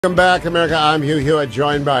Welcome back, America. I'm Hugh Hewitt,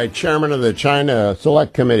 joined by Chairman of the China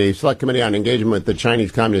Select Committee on Engagement with the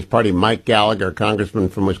Chinese Communist Party, Mike Gallagher, Congressman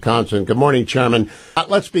from Wisconsin. Good morning, Chairman.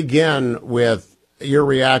 Let's begin with your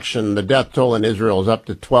reaction. The death toll in Israel is up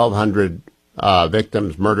to 1,200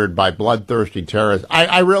 victims murdered by bloodthirsty terrorists.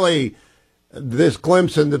 This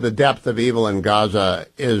glimpse into the depth of evil in Gaza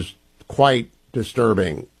is quite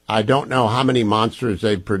disturbing. I don't know how many monsters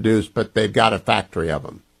they've produced, but they've got a factory of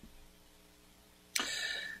them.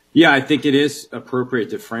 Yeah, I think it is appropriate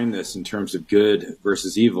to frame this in terms of good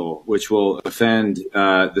versus evil, which will offend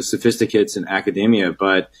the sophisticates in academia.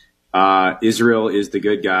 But Israel is the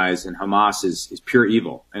good guys and Hamas is pure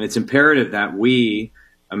evil. And it's imperative that we,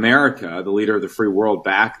 America, the leader of the free world,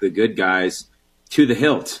 back the good guys to the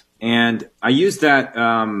hilt. And I use that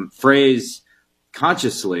phrase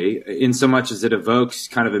consciously in so much as it evokes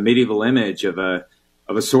kind of a medieval image of a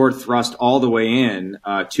sword thrust all the way in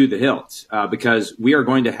to the hilt, because we are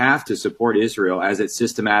going to have to support Israel as it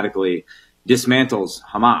systematically dismantles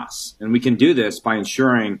Hamas. And we can do this by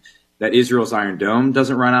ensuring that Israel's Iron Dome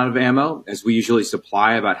doesn't run out of ammo, as we usually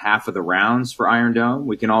supply about half of the rounds for Iron Dome.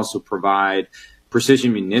 We can also provide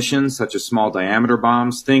precision munitions, such as small diameter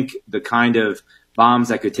bombs. Think the kind of bombs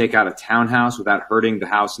that could take out a townhouse without hurting the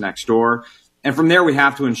house next door. And from there, we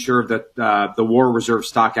have to ensure that the War Reserve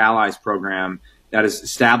Stock Allies program that is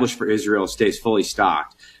established for Israel stays fully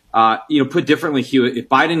stocked. Put differently, Hugh, if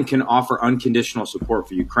Biden can offer unconditional support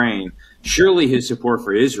for Ukraine, surely his support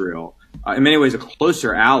for Israel, in many ways a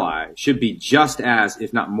closer ally, should be just as,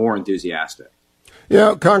 if not more, enthusiastic. You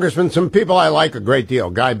know, Congressman, some people I like a great deal.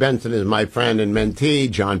 Guy Benson is my friend and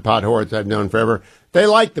mentee. John Podhoretz I've known forever. They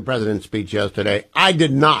liked the president's speech yesterday. I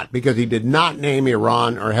did not, because he did not name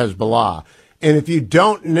Iran or Hezbollah. And if you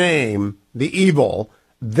don't name the evil,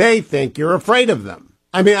 they think you're afraid of them.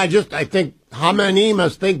 I mean, I think Khamenei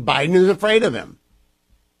must think Biden is afraid of him.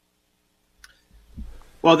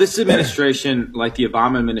 Well, this administration, like the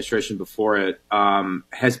Obama administration before it,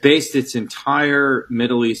 has based its entire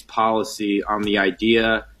Middle East policy on the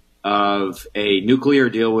idea of a nuclear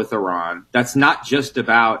deal with Iran. That's not just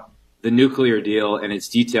about the nuclear deal and its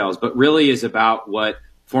details, but really is about what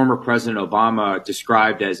former President Obama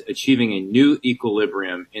described as achieving a new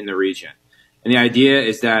equilibrium in the region. And the idea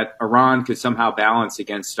is that Iran could somehow balance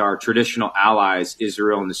against our traditional allies,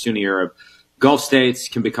 Israel and the Sunni Arab Gulf states,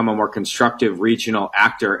 can become a more constructive regional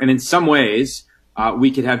actor. And in some ways,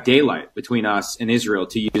 we could have daylight between us and Israel,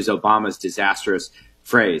 to use Obama's disastrous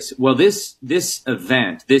phrase. Well, this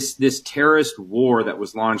event, this terrorist war that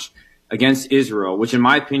was launched against Israel, which in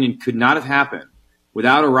my opinion could not have happened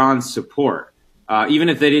without Iran's support, even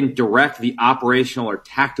if they didn't direct the operational or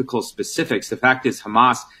tactical specifics. The fact is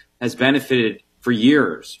Hamas has benefited for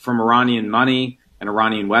years from Iranian money and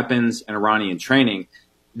Iranian weapons and Iranian training.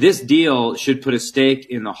 This deal should put a stake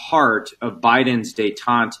in the heart of Biden's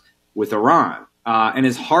détente with Iran. And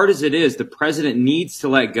as hard as it is, the president needs to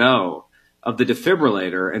let go of the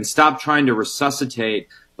defibrillator and stop trying to resuscitate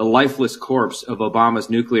the lifeless corpse of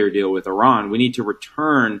Obama's nuclear deal with Iran. We need to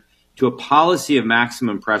return to a policy of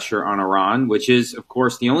maximum pressure on Iran, which is, of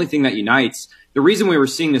course, the only thing that unites. The reason we were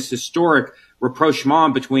seeing this historic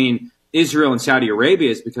rapprochement between Israel and Saudi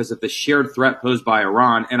Arabia is because of the shared threat posed by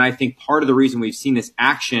Iran. And I think part of the reason we've seen this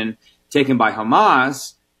action taken by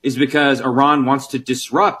Hamas is because Iran wants to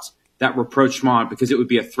disrupt that rapprochement because it would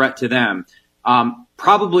be a threat to them.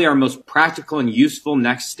 Probably our most practical and useful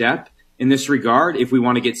next step in this regard, if we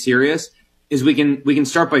want to get serious, is we can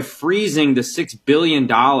start by freezing the $6 billion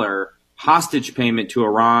hostage payment to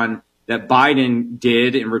Iran that Biden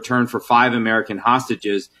did in return for 5 American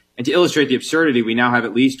hostages. And to illustrate the absurdity, we now have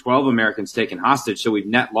at least 12 Americans taken hostage. So we've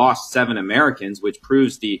net lost 7 Americans, which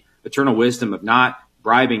proves the eternal wisdom of not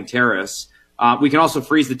bribing terrorists. We can also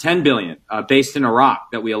freeze the $10 billion based in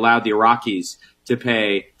Iraq that we allowed the Iraqis to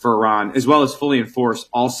pay for Iran, as well as fully enforce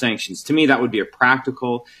all sanctions. To me, that would be a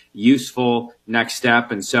practical, useful next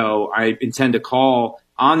step. And so I intend to call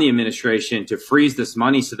on the administration to freeze this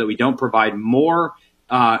money so that we don't provide more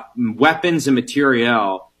weapons and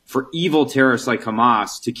materiel for evil terrorists like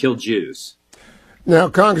Hamas to kill Jews. Now,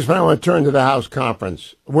 Congressman, I want to turn to the House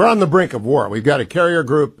conference. We're on the brink of war. We've got a carrier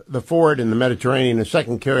group, the Ford, in the Mediterranean, a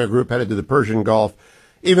second carrier group headed to the Persian Gulf.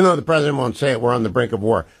 Even though the president won't say it, we're on the brink of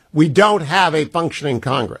war. We don't have a functioning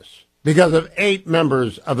Congress because of 8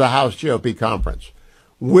 members of the House GOP conference.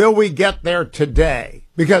 Will we get there today?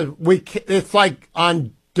 Because it's like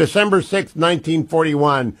on December 6th,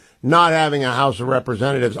 1941, not having a House of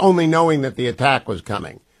Representatives, only knowing that the attack was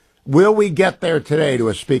coming. Will we get there today to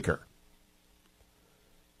a speaker?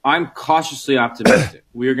 I'm cautiously optimistic.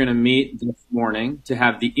 We're going to meet this morning to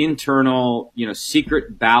have the internal,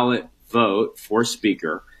 secret ballot vote for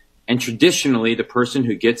speaker. And traditionally, the person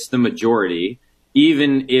who gets the majority,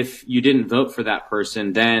 even if you didn't vote for that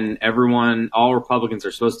person, then all Republicans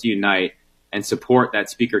are supposed to unite and support that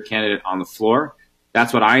speaker candidate on the floor.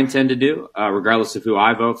 That's what I intend to do, regardless of who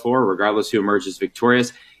I vote for, regardless who emerges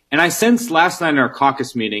victorious. And I sensed last night in our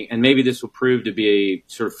caucus meeting, and maybe this will prove to be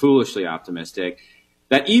sort of foolishly optimistic,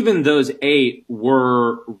 that even those 8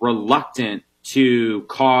 were reluctant to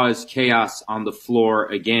cause chaos on the floor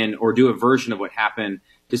again or do a version of what happened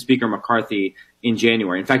to Speaker McCarthy in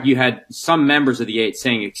January. In fact, you had some members of the 8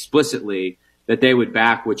 saying explicitly that they would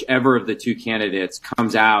back whichever of the 2 candidates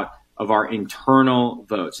comes out of our internal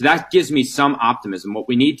vote. So that gives me some optimism. What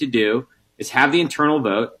we need to do is have the internal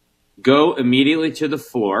vote, go immediately to the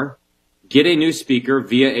floor, get a new speaker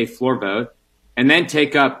via a floor vote, and then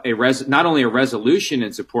take up not only a resolution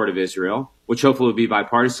in support of Israel, which hopefully will be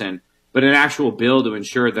bipartisan, but an actual bill to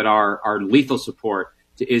ensure that our lethal support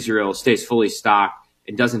to Israel stays fully stocked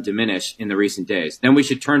and doesn't diminish in the recent days. Then we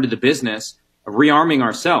should turn to the business of rearming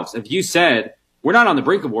ourselves. As you said, we're not on the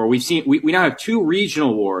brink of war. We now have 2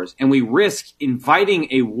 regional wars, and we risk inviting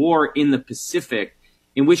a war in the Pacific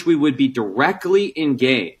in which we would be directly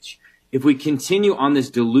engaged if we continue on this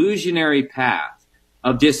delusionary path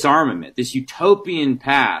of disarmament, this utopian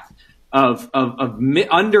path of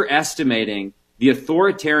underestimating the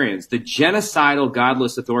authoritarians, the genocidal,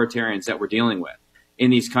 godless authoritarians that we're dealing with in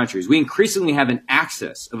these countries. We increasingly have an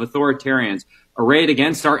axis of authoritarians arrayed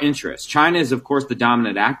against our interests. China is, of course, the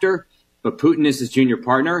dominant actor, but Putin is his junior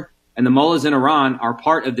partner, and the mullahs in Iran are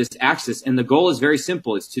part of this axis. And the goal is very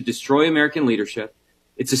simple. It's to destroy American leadership.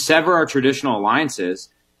 It's to sever our traditional alliances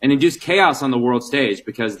and induce chaos on the world stage,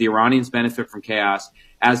 because the Iranians benefit from chaos,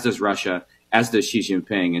 as does Russia, as does Xi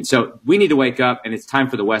Jinping. And so we need to wake up, and it's time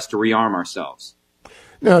for the West to rearm ourselves.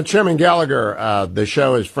 Now, Chairman Gallagher, the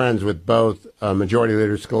show is friends with both Majority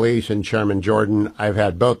Leader Scalise and Chairman Jordan. I've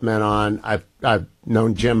had both men on. I've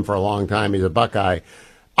known Jim for a long time. He's a Buckeye.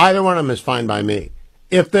 Either one of them is fine by me.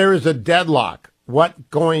 If there is a deadlock, what's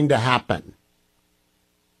going to happen?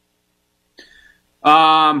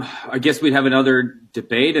 I guess we'd have another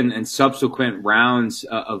debate and subsequent rounds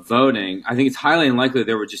of voting. I think it's highly unlikely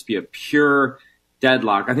there would just be a pure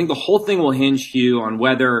deadlock. I think the whole thing will hinge, Hugh, on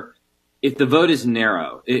whether, if the vote is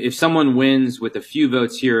narrow, if someone wins with a few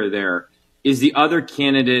votes here or there, is the other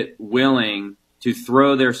candidate willing to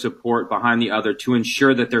throw their support behind the other to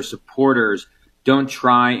ensure that their supporters don't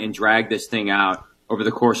try and drag this thing out over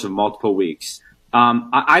the course of multiple weeks?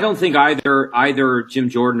 I don't think either Jim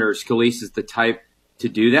Jordan or Scalise is the type to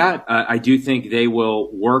do that. I do think they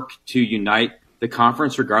will work to unite the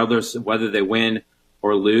conference regardless of whether they win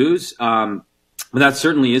or lose. But that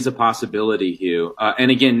certainly is a possibility, Hugh. And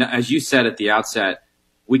again, as you said at the outset,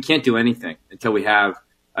 we can't do anything until we have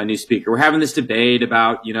a new speaker. We're having this debate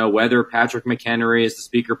about, whether Patrick McHenry as the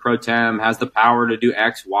speaker pro tem has the power to do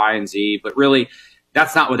X, Y, and Z. But really,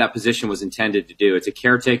 that's not what that position was intended to do. It's a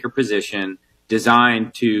caretaker position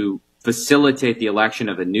designed to facilitate the election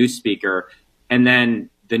of a new speaker. And then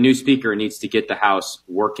the new speaker needs to get the House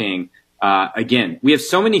working. Again, we have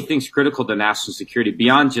so many things critical to national security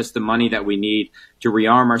beyond just the money that we need to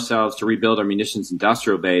rearm ourselves, to rebuild our munitions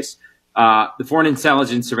industrial base. The Foreign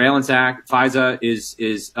Intelligence Surveillance Act, FISA,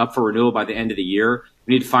 is up for renewal by the end of the year.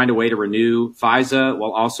 We need to find a way to renew FISA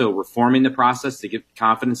while also reforming the process to give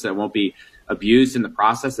confidence that it won't be abused in the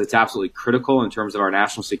process. That's absolutely critical in terms of our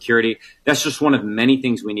national security. That's just one of many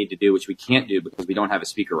things we need to do, which we can't do because we don't have a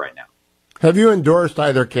speaker right now. Have you endorsed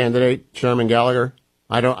either candidate, Chairman Gallagher?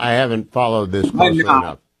 I haven't followed this closely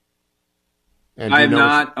enough. I have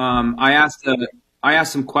not. I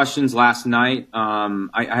asked some questions last night.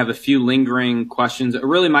 I have a few lingering questions.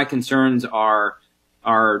 Really, my concerns are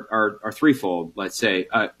threefold. Let's say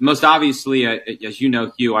most obviously, as you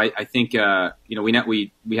know, Hugh, I think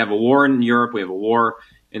we have a war in Europe, we have a war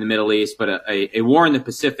in the Middle East, but a war in the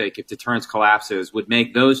Pacific, if deterrence collapses, would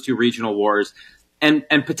make those two regional wars and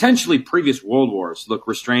potentially previous world wars look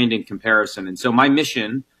restrained in comparison. And so my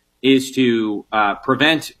mission is to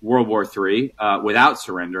prevent World War III without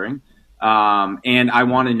surrendering. And I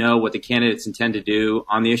want to know what the candidates intend to do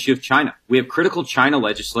on the issue of China. We have critical China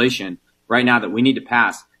legislation right now that we need to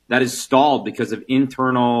pass that is stalled because of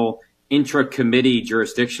internal intra-committee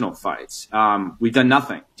jurisdictional fights. We've done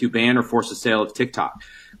nothing to ban or force the sale of TikTok.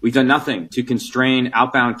 We've done nothing to constrain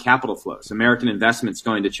outbound capital flows, American investments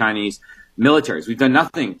going to Chinese militaries. We've done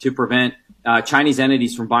nothing to prevent Chinese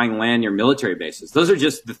entities from buying land near military bases. Those are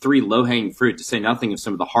just the three low-hanging fruit, to say nothing of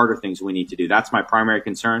some of the harder things we need to do. That's my primary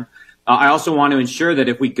concern. I also want to ensure that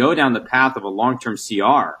if we go down the path of a long-term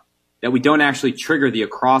CR, that we don't actually trigger the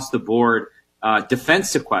across-the-board defense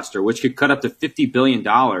sequester, which could cut up to $50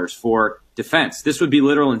 billion for defense. This would be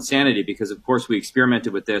literal insanity because, of course, we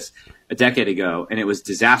experimented with this a decade ago, and it was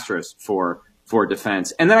disastrous for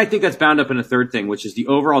defense. And then I think that's bound up in a third thing, which is the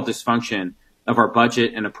overall dysfunction of our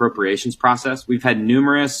budget and appropriations process. We've had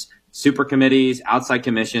numerous super committees, outside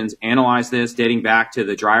commissions analyze this, dating back to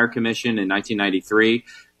the Dreyer Commission in 1993.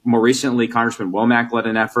 More recently, Congressman Womack led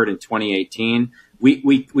an effort in 2018.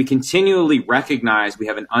 We continually recognize we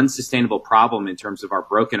have an unsustainable problem in terms of our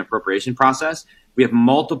broken appropriation process. We have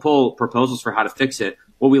multiple proposals for how to fix it.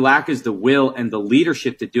 What we lack is the will and the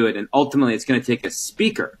leadership to do it. And ultimately, it's going to take a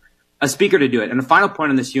speaker to do it. And the final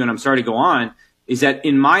point on this, Hugh, and I'm sorry to go on, is that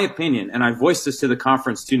in my opinion, and I voiced this to the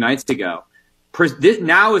conference 2 nights ago,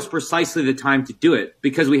 now is precisely the time to do it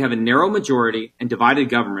because we have a narrow majority and divided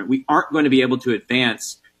government. We aren't going to be able to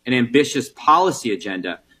advance an ambitious policy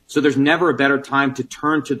agenda. So there's never a better time to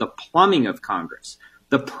turn to the plumbing of Congress,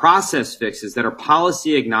 the process fixes that are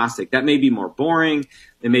policy agnostic. That may be more boring.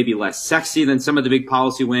 They may be less sexy than some of the big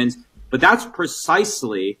policy wins, but that's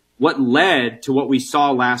precisely what led to what we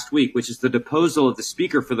saw last week, which is the deposal of the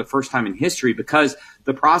speaker for the first time in history. Because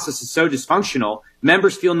the process is so dysfunctional,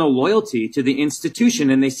 members feel no loyalty to the institution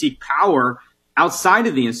and they seek power outside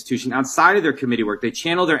of the institution, outside of their committee work. They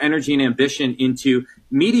channel their energy and ambition into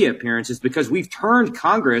media appearances because we've turned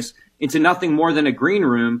Congress into nothing more than a green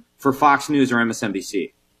room for Fox News or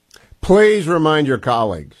MSNBC. Please remind your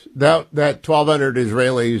colleagues that 1,200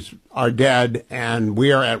 Israelis are dead and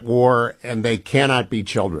we are at war and they cannot be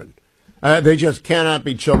children. They just cannot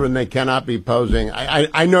be children. They cannot be posing.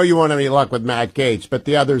 I know you won't have any luck with Matt Gaetz, but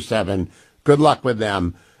the other 7, good luck with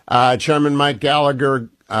them. Chairman Mike Gallagher,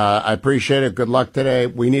 I appreciate it. Good luck today.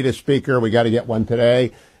 We need a speaker. We got to get one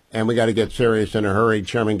today, and we got to get serious in a hurry.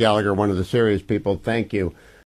 Chairman Gallagher, one of the serious people. Thank you.